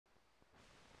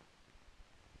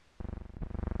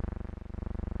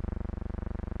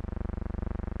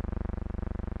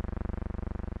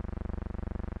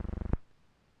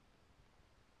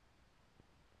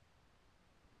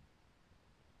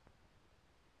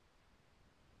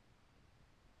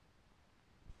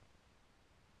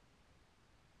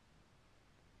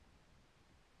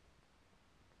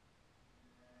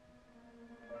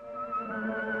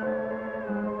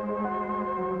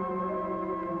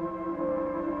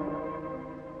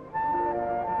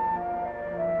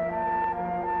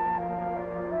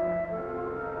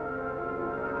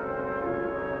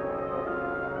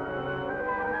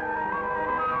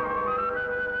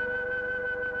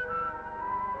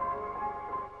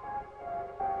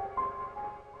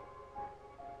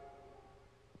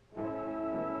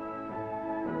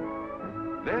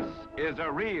is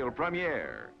a real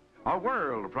premiere, a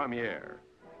world premiere,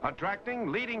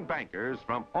 attracting leading bankers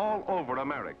from all over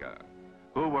America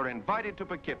who were invited to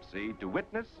Poughkeepsie to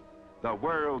witness the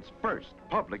world's first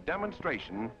public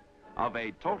demonstration of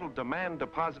a total demand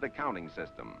deposit accounting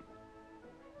system.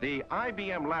 The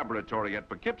IBM laboratory at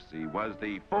Poughkeepsie was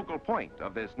the focal point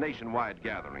of this nationwide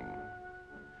gathering.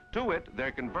 To it,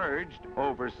 there converged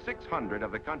over 600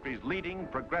 of the country's leading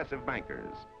progressive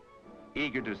bankers,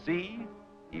 eager to see,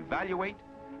 evaluate,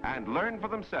 and learn for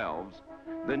themselves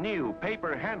the new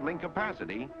paper handling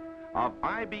capacity of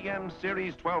IBM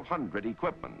Series 1200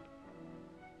 equipment.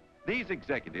 These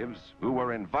executives, who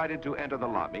were invited to enter the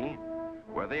lobby,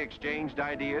 where they exchanged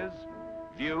ideas,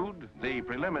 viewed the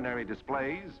preliminary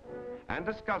displays, and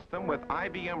discussed them with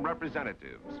IBM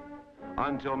representatives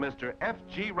until Mr.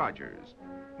 F.G. Rogers,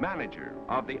 manager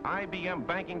of the IBM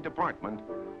banking department,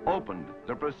 opened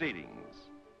the proceedings.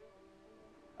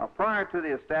 Now, prior to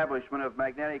the establishment of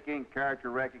magnetic ink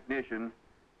character recognition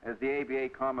as the ABA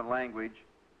common language,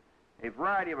 a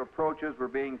variety of approaches were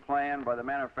being planned by the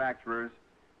manufacturers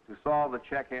to solve the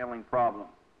check handling problem.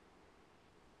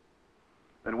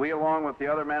 Then we, along with the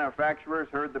other manufacturers,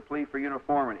 heard the plea for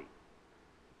uniformity.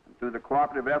 And through the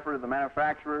cooperative effort of the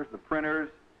manufacturers, the printers,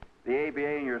 the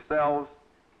ABA, and yourselves,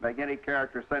 magnetic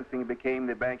character sensing became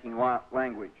the banking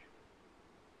language.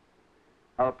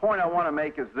 Now, the point I want to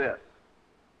make is this: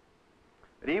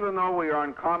 that even though we are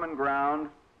on common ground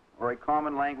or a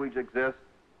common language exists,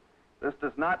 this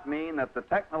does not mean that the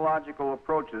technological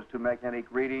approaches to magnetic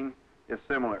reading is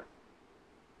similar.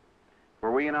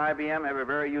 For we in IBM have a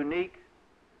very unique,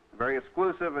 a very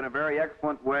exclusive, and a very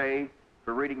excellent way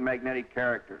for reading magnetic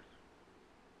characters.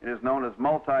 It is known as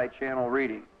multi-channel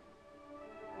reading.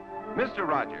 Mr.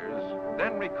 Rogers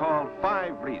then recalled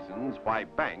 5 reasons why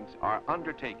banks are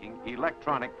undertaking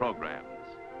electronic programs.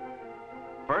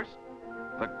 First,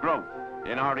 the growth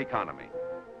in our economy.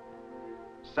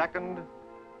 Second,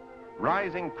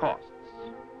 rising costs.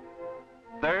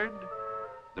 Third,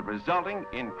 the resulting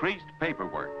increased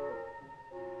paperwork.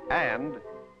 And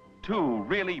 2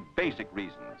 really basic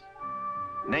reasons,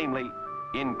 namely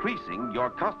increasing your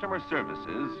customer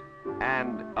services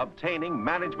and obtaining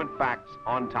management facts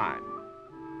on time.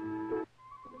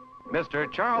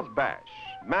 Mr. Charles Bash,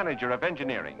 manager of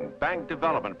engineering, bank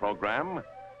development program,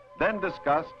 then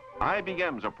discussed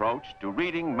IBM's approach to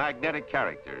reading magnetic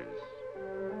characters.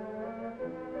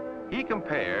 He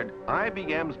compared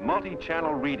IBM's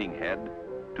multi-channel reading head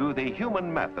to the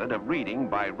human method of reading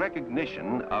by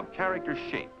recognition of character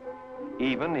shape,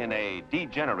 even in a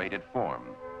degenerated form.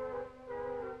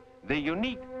 The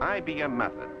unique IBM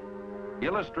method,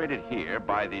 illustrated here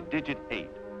by the digit 8,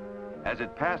 as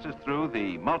it passes through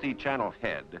the multi-channel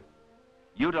head,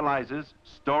 utilizes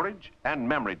storage and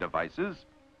memory devices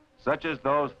such as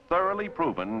those thoroughly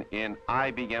proven in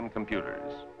IBM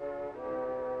computers.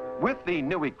 With the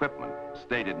new equipment,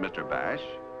 stated Mr. Bash,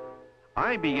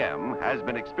 IBM has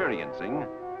been experiencing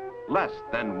less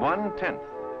than 1/10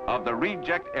 of the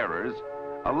reject errors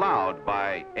allowed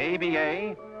by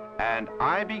ABA and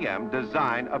IBM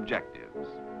design objectives,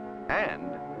 and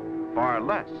far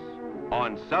less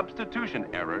on substitution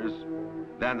errors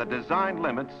than the design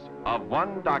limits of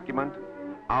 1 document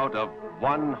out of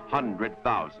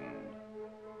 100,000.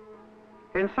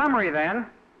 In summary, then,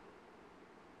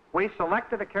 we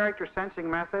selected a character sensing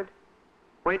method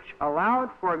which allowed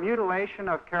for mutilation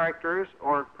of characters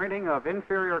or printing of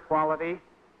inferior quality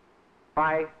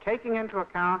by taking into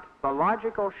account the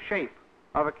logical shape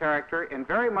of a character in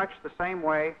very much the same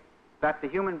way that the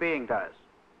human being does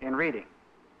in reading.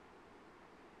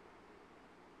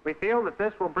 We feel that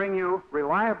this will bring you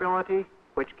reliability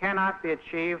which cannot be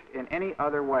achieved in any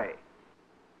other way.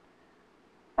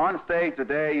 On stage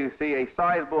today, you see a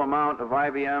sizable amount of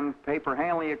IBM paper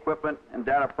handling equipment and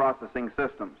data processing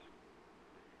systems.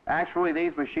 Actually,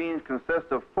 these machines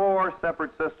consist of 4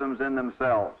 separate systems in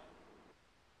themselves.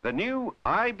 The new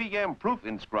IBM proof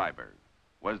inscriber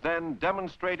was then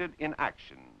demonstrated in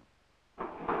action.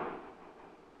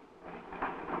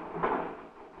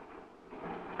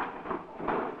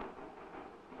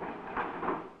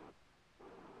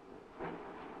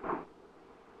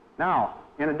 Now,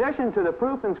 in addition to the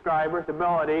proof inscriber's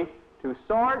ability to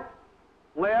sort,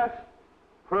 list,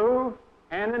 prove,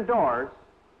 and endorse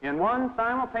in one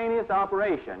simultaneous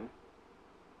operation,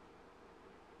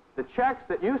 the checks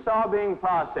that you saw being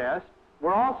processed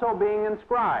were also being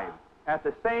inscribed at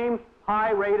the same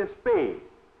high rate of speed.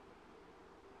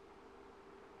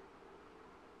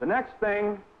 The next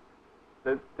thing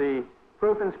that the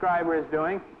proof inscriber is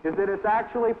doing is that it's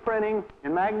actually printing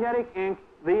in magnetic ink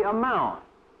the amount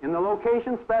in the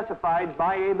location specified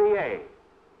by ABA,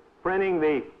 printing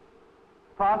the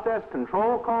process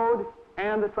control code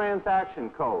and the transaction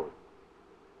code.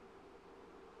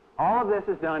 All of this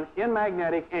is done in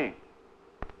magnetic ink.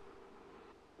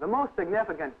 The most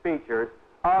significant features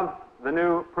of the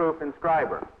new proof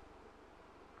inscriber: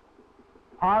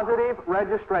 positive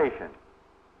registration,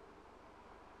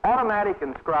 automatic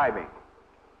inscribing,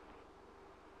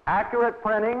 accurate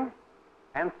printing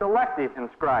and selective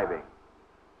inscribing,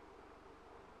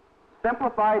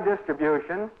 simplified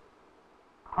distribution,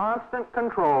 constant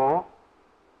control,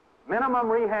 minimum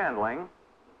rehandling,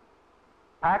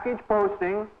 package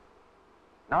posting,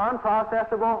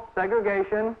 non-processable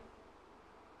segregation,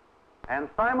 and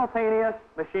simultaneous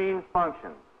machine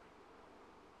functions.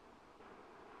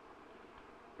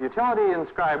 Utility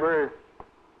inscribers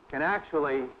can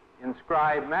actually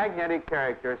inscribe magnetic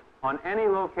characters on any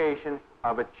location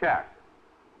of a check.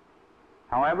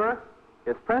 However,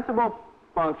 its principal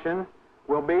function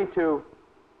will be to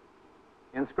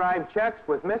inscribe checks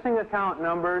with missing account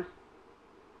numbers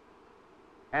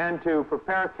and to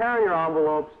prepare carrier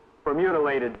envelopes for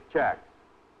mutilated checks.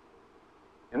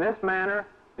 In this manner,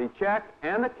 the check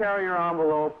and the carrier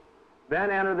envelope then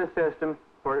enter the system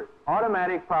for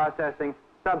automatic processing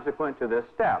subsequent to this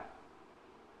step.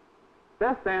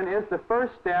 This then is the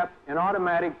first step in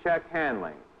automatic check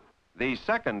handling. The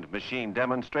second machine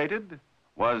demonstrated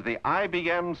was the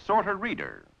IBM sorter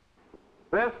reader.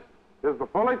 This is the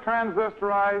fully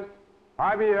transistorized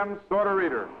IBM sorter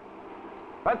reader.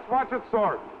 Let's watch it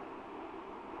sort.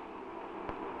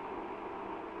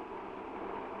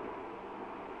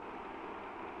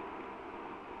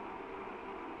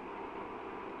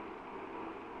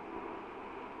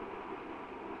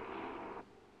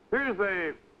 Here's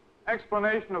an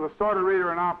explanation of the sorter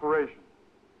reader in operation.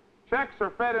 Checks are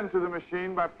fed into the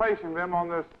machine by placing them on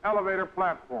this elevator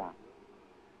platform.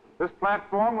 This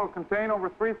platform will contain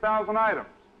over 3,000 items,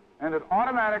 and it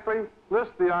automatically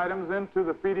lists the items into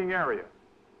the feeding area.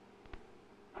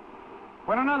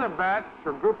 When another batch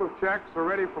or group of checks are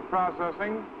ready for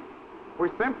processing, we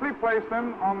simply place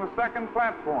them on the second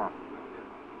platform.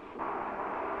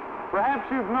 Perhaps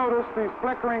you've noticed these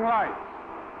flickering lights.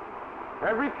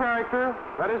 Every character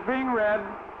that is being read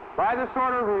by the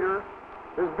sorter reader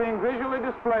is being visually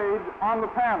displayed on the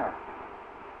panel.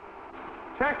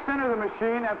 Checks enter the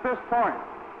machine at this point.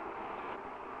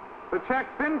 The check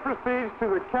then proceeds to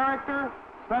the character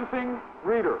sensing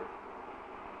reader.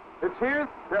 It's here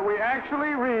that we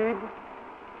actually read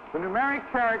the numeric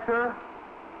character,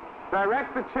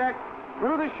 direct the check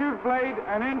through the chute blade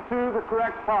and into the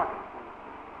correct pocket.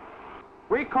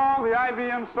 We call the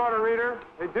IBM sorter reader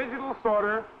a digital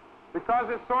sorter because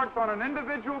it sorts on an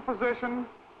individual position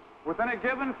within a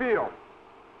given field.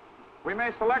 We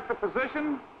may select the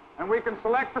position and we can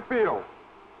select the field.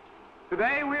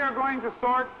 Today we are going to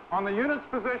sort on the unit's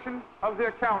position of the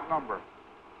account number.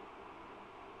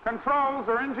 Controls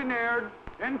are engineered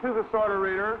into the sorter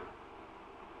reader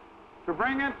to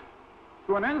bring it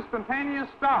to an instantaneous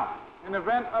stop in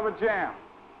event of a jam.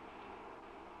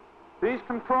 These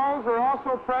controls are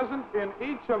also present in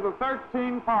each of the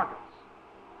 13 pockets.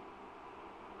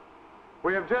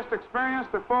 We have just experienced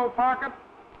a full pocket,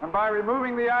 and by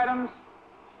removing the items,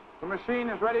 the machine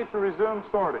is ready to resume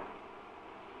sorting.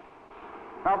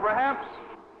 Now perhaps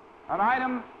an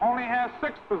item only has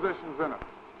 6 positions in it.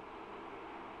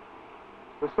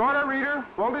 The sorter reader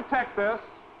will detect this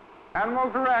and will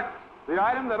direct the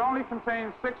item that only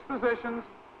contains 6 positions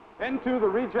into the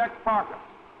reject pocket.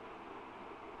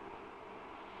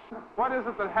 What is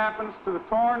it that happens to the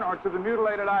torn or to the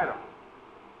mutilated item?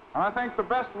 And I think the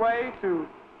best way to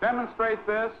demonstrate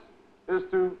this is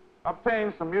to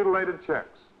obtain some mutilated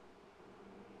checks.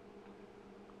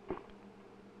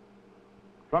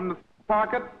 From the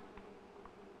pocket,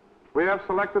 we have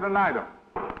selected an item.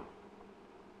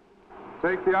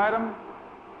 Take the item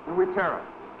and we tear it.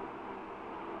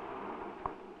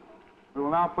 We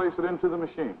will now place it into the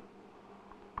machine.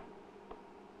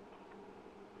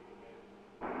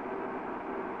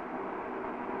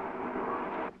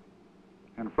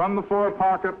 And from the fore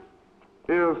pocket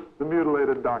is the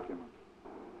mutilated document.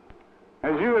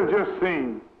 As you have just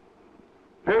seen,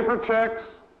 paper checks,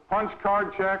 punch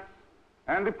card checks,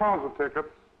 and deposit tickets,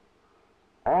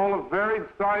 all of varied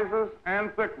sizes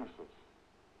and thicknesses,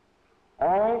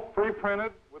 all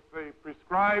pre-printed with the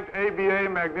prescribed ABA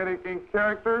magnetic ink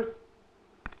characters,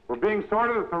 were being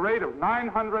sorted at the rate of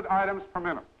 900 items per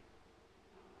minute.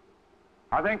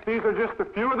 I think these are just a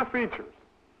few of the features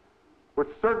which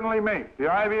certainly make the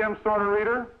IBM sorter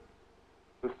reader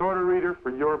the sorter reader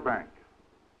for your bank.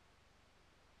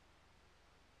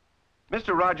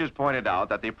 Mr. Rogers pointed out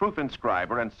that the proof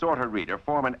inscriber and sorter reader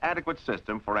form an adequate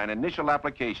system for an initial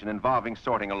application involving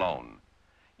sorting alone.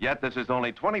 Yet this is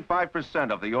only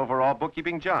 25% of the overall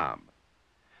bookkeeping job.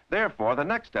 Therefore, the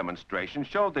next demonstration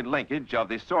showed the linkage of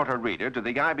the sorter reader to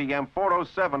the IBM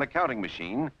 407 accounting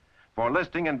machine for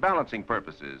listing and balancing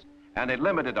purposes, and a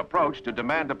limited approach to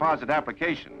demand deposit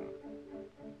application.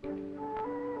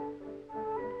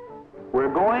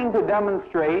 We're going to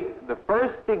demonstrate the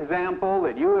first example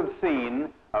that you have seen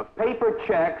of paper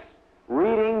checks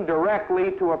reading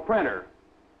directly to a printer.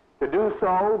 To do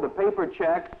so, the paper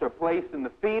checks are placed in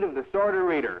the feet of the sorter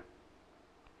reader,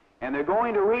 and they're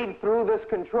going to read through this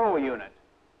control unit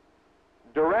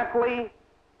directly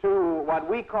to what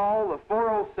we call the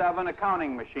 407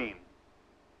 accounting machine.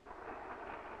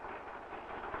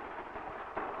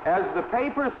 As the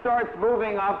paper starts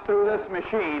moving up through this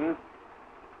machine,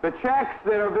 the checks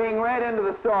that are being read into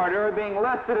the sorter are being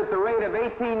listed at the rate of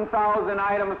 18,000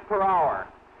 items per hour.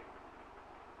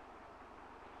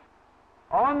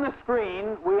 On the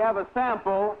screen, we have a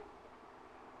sample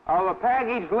of a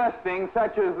package listing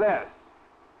such as this.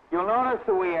 You'll notice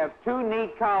that we have two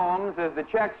neat columns as the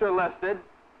checks are listed.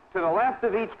 To the left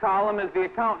of each column is the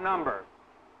account number.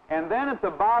 And then at the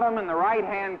bottom in the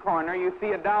right-hand corner, you see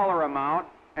a dollar amount,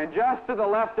 and just to the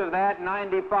left of that,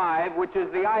 95, which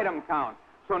is the item count.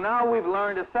 So now we've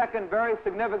learned a second very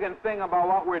significant thing about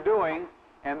what we're doing,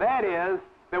 and that is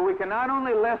that we can not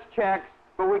only list checks,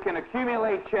 but we can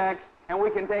accumulate checks, and we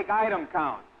can take item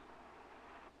counts.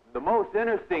 The most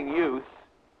interesting use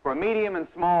for medium and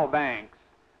small banks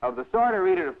of the sorter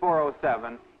reader to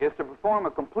 407 is to perform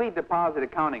a complete deposit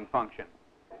accounting function.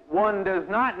 One does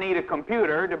not need a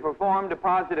computer to perform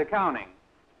deposit accounting.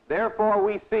 Therefore,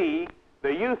 we see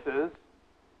the uses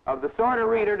of the sorter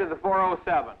reader to the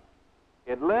 407.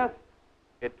 It lists,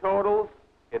 it totals,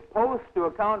 it posts to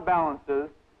account balances,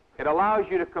 it allows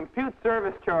you to compute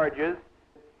service charges,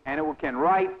 and it can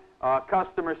write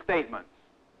customer statements.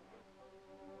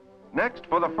 Next,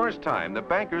 for the first time, the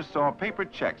bankers saw paper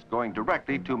checks going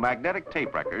directly to magnetic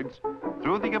tape records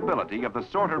through the ability of the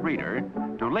sorter reader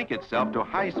to link itself to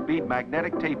high-speed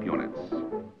magnetic tape units.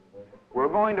 We're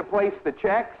going to place the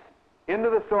checks into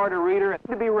the sorter reader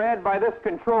to be read by this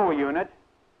control unit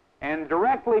and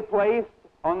directly placed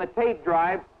on the tape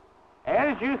drive.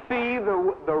 As you see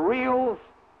the reels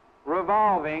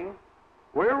revolving,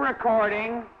 we're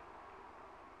recording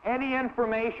any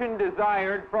information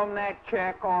desired from that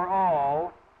check or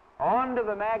all onto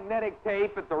the magnetic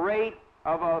tape at the rate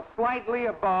of a slightly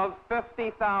above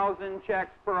 50,000 checks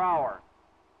per hour.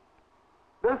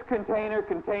 This container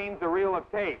contains a reel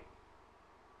of tape.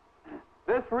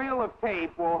 This reel of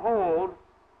tape will hold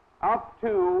up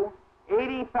to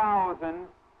 80,000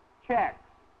 checks.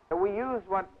 So we use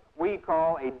what we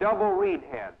call a double read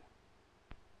head.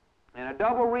 And a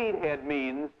double read head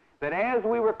means that as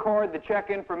we record the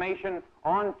check information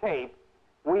on tape,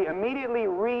 we immediately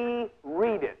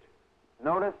reread it.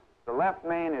 Notice the left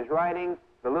man is writing,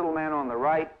 the little man on the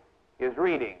right is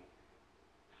reading,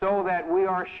 so that we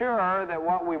are sure that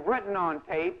what we've written on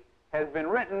tape has been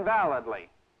written validly.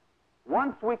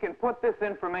 Once we can put this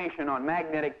information on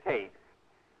magnetic tape,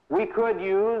 we could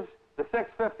use the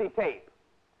 650 tape,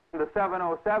 the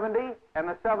 7070, and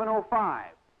the 705.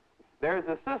 There's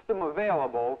a system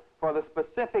available for the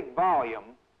specific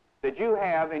volume that you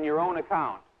have in your own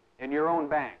account, in your own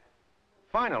bank.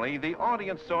 Finally, the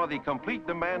audience saw the complete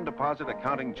demand deposit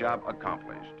accounting job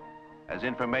accomplished, as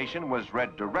information was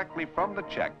read directly from the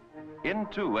check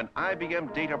into an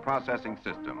IBM data processing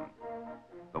system.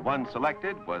 The one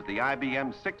selected was the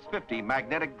IBM 650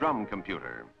 magnetic drum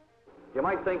computer. You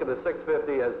might think of the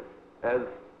 650 as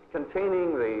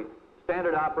containing the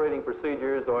standard operating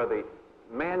procedures or the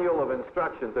manual of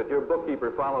instructions that your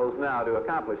bookkeeper follows now to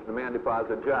accomplish the demand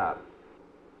deposit job.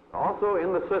 Also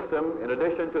in the system, in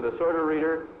addition to the sorter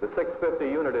reader, the 650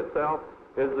 unit itself,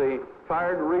 is the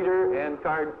card reader and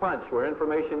card punch, where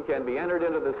information can be entered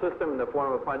into the system in the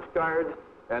form of punch cards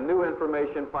and new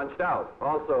information punched out,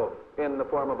 also in the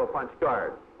form of a punch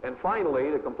card. And finally,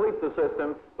 to complete the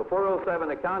system, the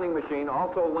 407 accounting machine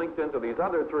also linked into these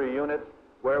other three units,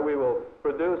 where we will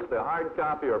produce the hard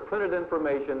copy or printed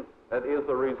information that is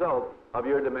the result of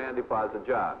your demand deposit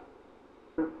job.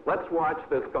 Let's watch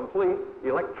this complete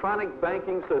electronic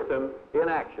banking system in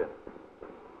action.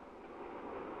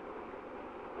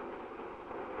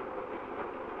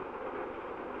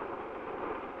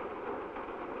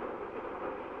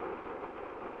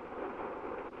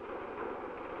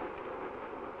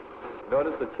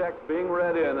 Notice the checks being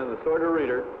read in the sorter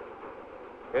reader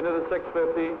into the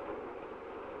 650.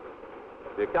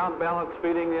 The account balance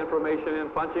feeding the information in,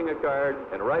 punching a card,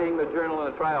 and writing the journal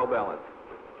and a trial balance.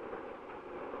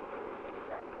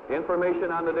 The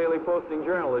information on the daily posting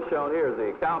journal is shown here. The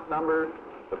account number,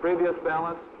 the previous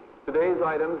balance, today's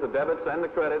items, the debits and the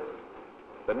credits,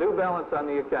 the new balance on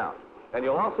the account. And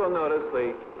you'll also notice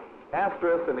the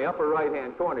asterisk in the upper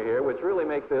right-hand corner here, which really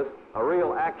make this a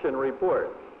real action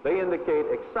report. They indicate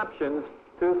exceptions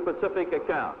to specific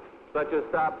accounts, such as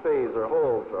stop fees or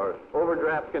holds or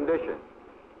overdraft conditions.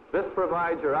 This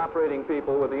provides your operating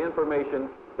people with the information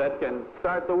that can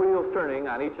start the wheels turning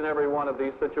on each and every one of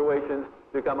these situations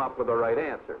to come up with the right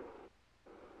answer.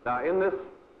 Now, in this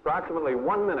approximately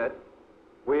 1 minute,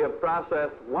 we have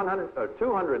processed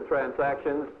 200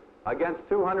 transactions against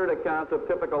 200 accounts of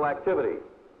typical activity.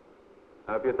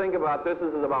 Now, if you think about this,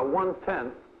 this is about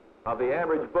 1/10 of the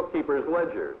average bookkeeper's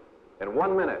ledger. In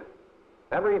 1 minute,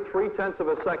 every 3/10 of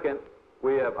a second,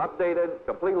 we have updated,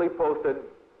 completely posted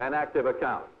an active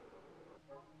account.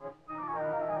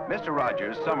 Mr.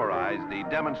 Rogers summarized the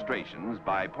demonstrations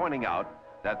by pointing out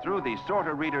that through the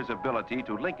sorter reader's ability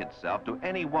to link itself to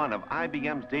any one of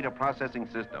IBM's data processing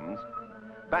systems,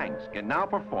 banks can now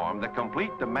perform the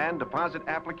complete demand deposit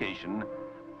application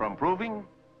from proving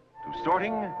to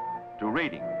sorting to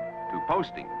reading to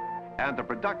posting and the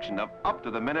production of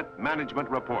up-to-the-minute management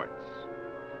reports.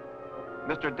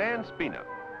 Mr. Dan Spina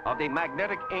of the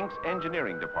Magnetic Inks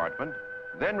Engineering Department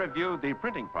then reviewed the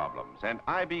printing problems and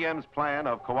IBM's plan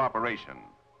of cooperation.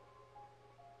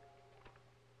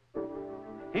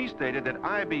 He stated that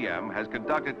IBM has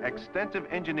conducted extensive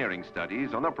engineering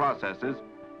studies on the processes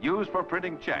used for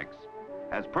printing checks,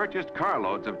 has purchased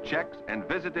carloads of checks and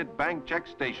visited bank check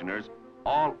stationers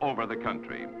all over the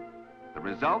country. The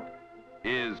result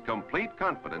is complete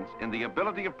confidence in the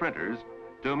ability of printers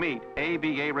to meet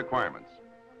ABA requirements.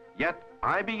 Yet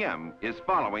IBM is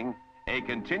following a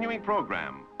continuing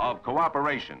program of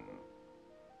cooperation.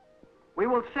 We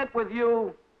will sit with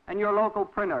you and your local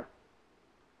printer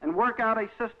and work out a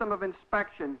system of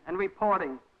inspection and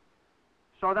reporting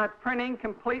so that printing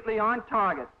completely on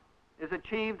target is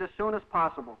achieved as soon as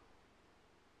possible.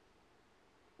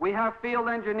 We have field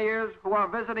engineers who are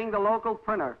visiting the local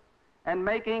printer and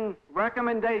making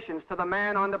recommendations to the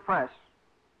man on the press.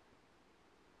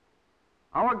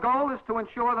 Our goal is to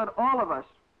ensure that all of us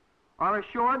are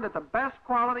assured that the best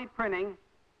quality printing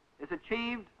is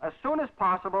achieved as soon as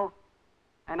possible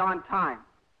and on time.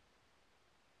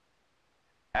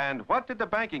 And what did the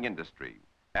banking industry,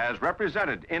 as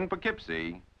represented in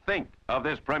Poughkeepsie, think of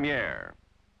this premiere?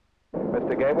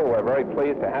 Mr. Gable, we're very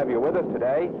pleased to have you with us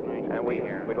today, and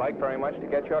we'd like very much to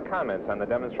get your comments on the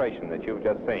demonstration that you've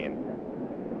just seen.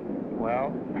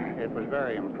 Well, it was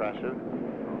very impressive.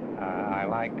 I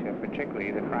liked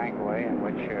particularly the frank way in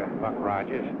which Buck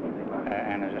Rogers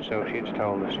and his associates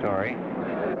told the story.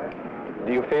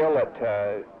 Do you feel that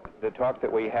the talk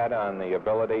that we had on the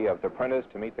ability of the printers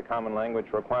to meet the common language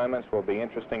requirements will be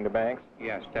interesting to banks?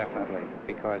 Yes, definitely,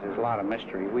 because there's a lot of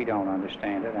mystery. We don't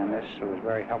understand it, and this was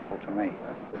very helpful to me.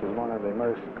 This is one of the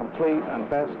most complete and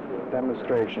best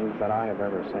demonstrations that I have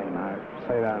ever seen. I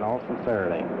say that in all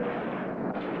sincerity.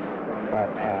 But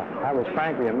I was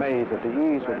frankly amazed at the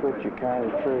ease with which you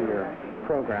carried through your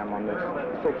program on this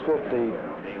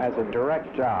 650 as a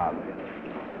direct job.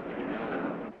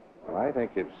 Well, I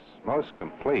think it's most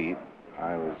complete.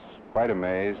 I was quite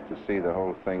amazed to see the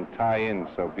whole thing tie in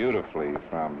so beautifully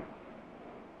from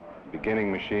the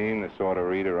beginning machine, the sorter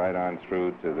reader, right on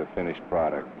through to the finished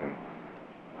product, and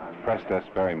impressed us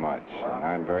very much. And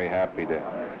I'm very happy to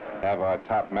have our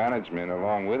top management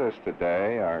along with us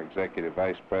today, our executive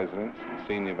vice presidents and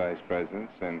senior vice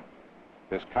presidents, and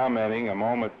just commenting a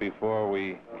moment before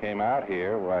we came out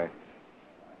here, why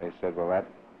they said, well,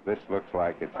 this looks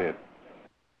like it's it.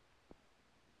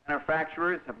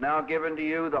 Manufacturers have now given to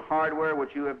you the hardware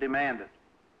which you have demanded.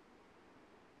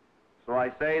 So I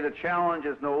say the challenge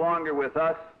is no longer with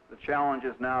us, the challenge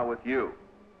is now with you.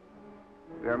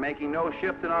 We are making no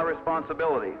shift in our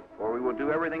responsibility, for we will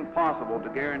do everything possible to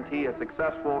guarantee a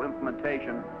successful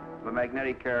implementation of a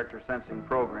magnetic character sensing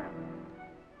program.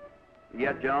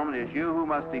 Yet, gentlemen, it is you who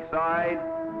must decide,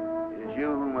 it is you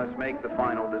who must make the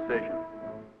final decision.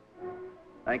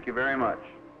 Thank you very much.